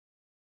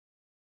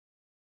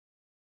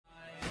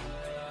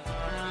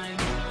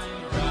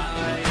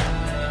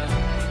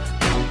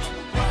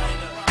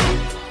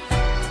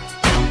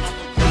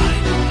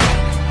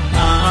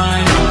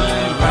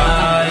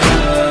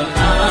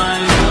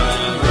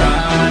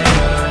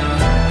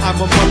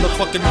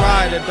motherfucking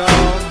rider,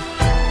 dog.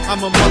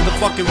 I'm a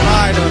motherfucking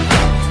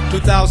rider.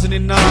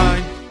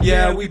 2009.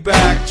 Yeah, we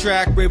back,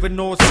 TrakBrayv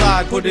north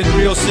side, putting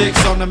real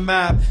 6 on the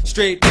map.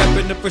 Straight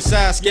reppin' the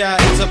precise, yeah,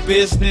 it's a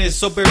business,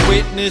 so bear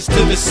witness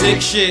to the sick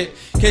shit.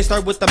 Can't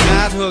start with the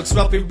mad hooks,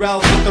 Ralphie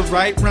Ralph with the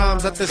right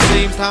rhymes. At the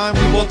same time,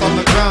 we both on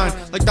the grind,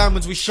 like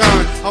diamonds we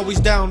shine. Always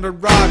down to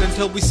ride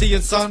until we see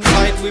in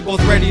sunlight, we both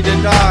ready to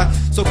die.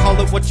 So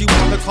call it what you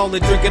wanna call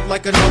it, drink it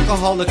like an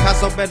alcoholic.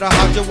 Pass up better,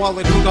 hide your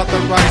wallet, who got the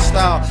right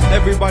style?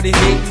 Everybody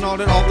hating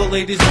on it, all the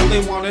ladies know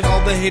they want it.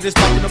 All the haters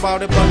talking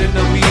about it, but in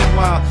the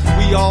meanwhile,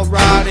 we all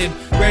ride.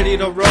 Ready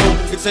to roll,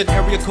 it's an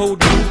area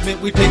code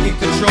movement, we taking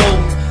control.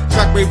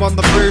 TrakBrayv on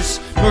the verse,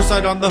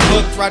 Northside on the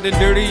hook, riding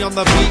dirty on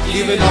the beat,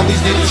 leaving all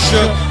these niggas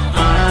shook.